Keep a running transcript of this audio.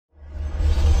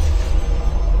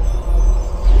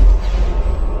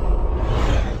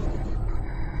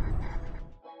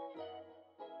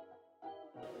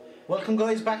Welcome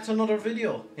guys back to another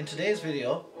video. In today's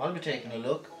video I'll be taking a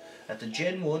look at the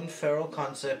Gen 1 Ferro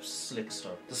Concept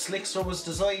Slickster. The Slickster was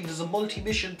designed as a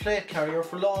multi-mission plate carrier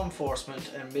for law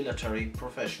enforcement and military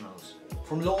professionals.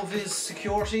 From low-vis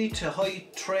security to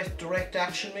high-threat direct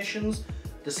action missions,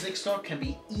 the Slickster can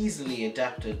be easily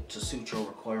adapted to suit your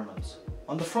requirements.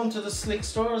 On the front of the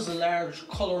Slickster is a large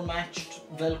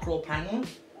colour-matched Velcro panel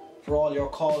for all your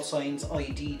call signs,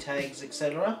 ID tags,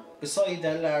 etc. Beside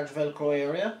that large Velcro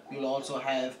area, you'll also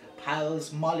have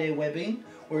PALS Molle webbing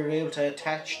where you're able to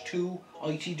attach two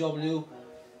ITW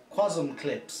Quasm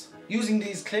clips. Using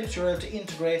these clips, you're able to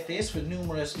integrate this with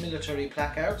numerous military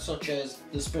placards such as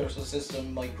the Spiritus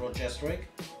System Micro Chest Rig.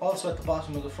 Also at the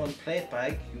bottom of the front plate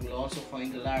bag, you will also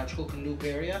find a large hook and loop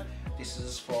area. This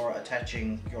is for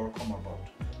attaching your cummerbund.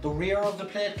 The rear of the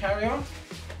plate carrier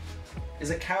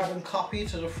is a carbon copy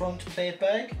to the front plate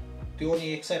bag, the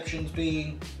only exceptions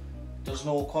being there's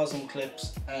no Quasm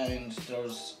clips and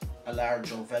there's a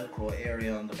larger Velcro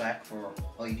area on the back for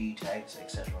ID tags,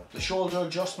 etc. The shoulder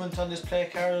adjustment on this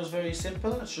plate carrier is very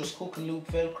simple. It's just hook and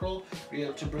loop Velcro. You're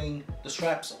able to bring the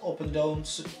straps up and down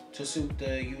to suit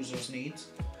the user's needs.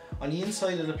 On the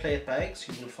inside of the plate bags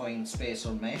you will find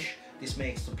spacer mesh. This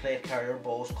makes the plate carrier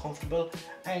both comfortable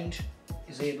and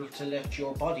is able to let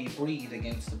your body breathe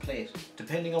against the plate.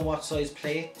 Depending on what size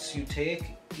plates you take,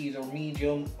 either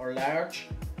medium or large,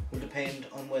 will depend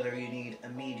on whether you need a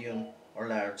medium or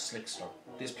large Slickster.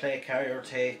 This plate carrier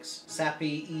takes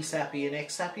SAPI, eSAPI and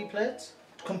ex-SAPI plates.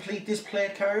 To complete this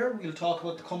plate carrier, we'll talk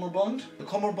about the cummerbund. The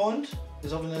cummerbund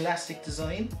is of an elastic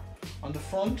design. On the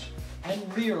front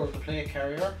and rear of the plate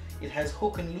carrier, it has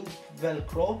hook and loop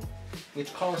Velcro,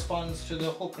 which corresponds to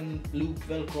the hook and loop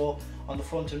Velcro on the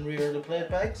front and rear of the plate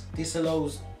bags. This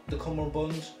allows the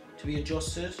cummerbund to be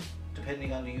adjusted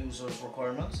depending on the user's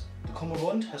requirements. The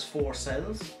cummerbund has 4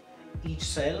 cells. Each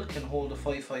cell can hold a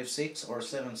 5.56 or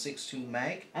 7.62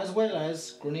 mag, as well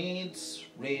as grenades,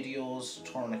 radios,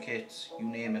 tourniquets, you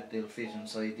name it, they'll fit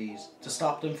inside these. To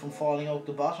stop them from falling out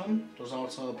the bottom, there's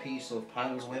also a piece of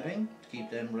PALS webbing to keep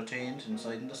them retained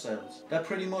inside the cells. That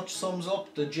pretty much sums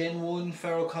up the Gen 1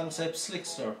 Ferro Concept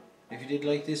Slickster. If you did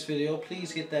like this video,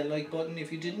 please hit that like button.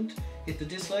 If you didn't, hit the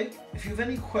dislike. If you have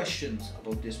any questions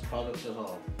about this product at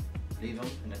all, leave them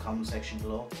in the comment section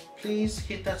below. Please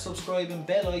hit that subscribe and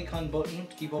bell icon button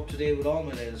to keep up to date with all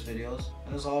my latest videos.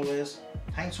 And as always,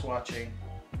 thanks for watching,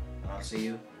 and I'll see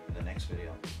you in the next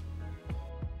video.